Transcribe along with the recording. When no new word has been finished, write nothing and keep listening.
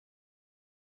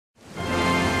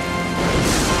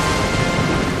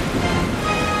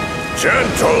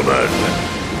Gentlemen,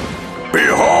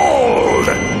 behold!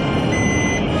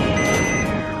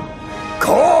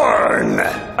 Corn!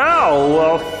 Oh,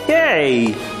 well,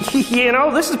 hey. You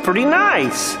know, this is pretty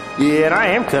nice. Yeah, and I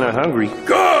am kind of hungry.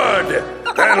 Good!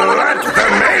 Then let the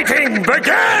mating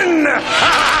begin!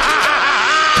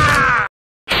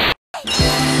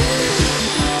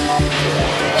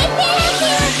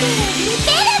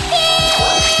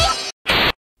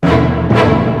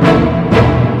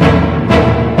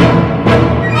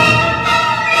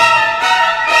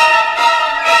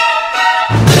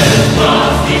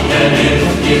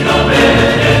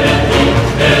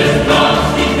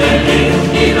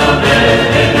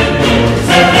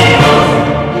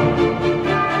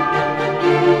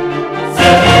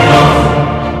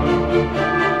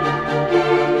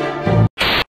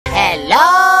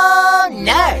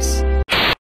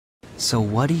 So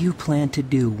what do you plan to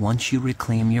do once you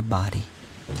reclaim your body?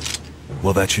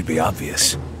 Well, that should be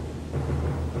obvious.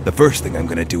 The first thing I'm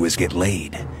gonna do is get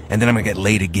laid, and then I'm gonna get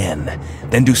laid again,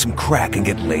 then do some crack and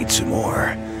get laid some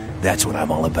more. That's what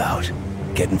I'm all about.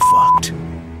 Getting fucked.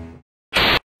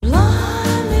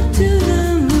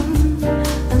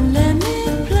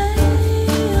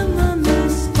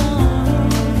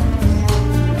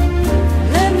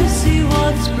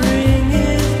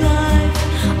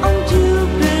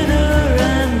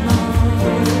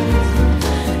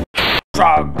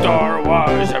 Trogdor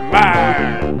was a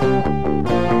man.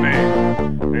 I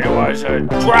mean, he was a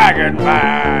dragon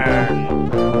man.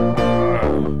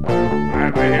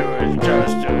 Maybe he was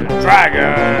just a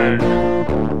dragon.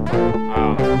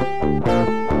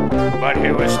 But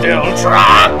he was still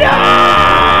Trogdor!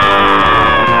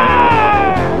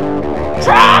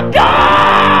 Trogdor!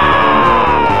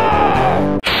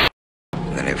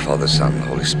 In the name of the Father, Son, and the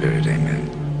Holy Spirit, amen.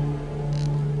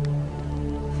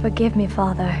 Forgive me,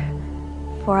 Father,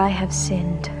 for I have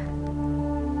sinned.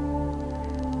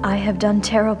 I have done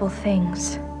terrible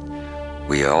things.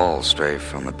 We all stray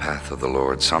from the path of the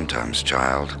Lord sometimes,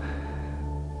 child.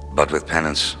 But with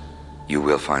penance, you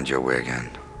will find your way again.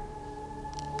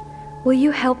 Will you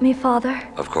help me, Father?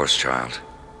 Of course, child.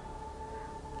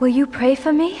 Will you pray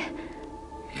for me?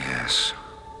 Yes.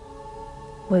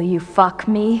 Will you fuck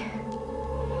me?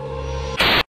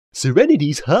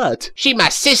 Serenity's hurt. She my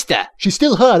sister. She's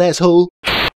still hurt, asshole.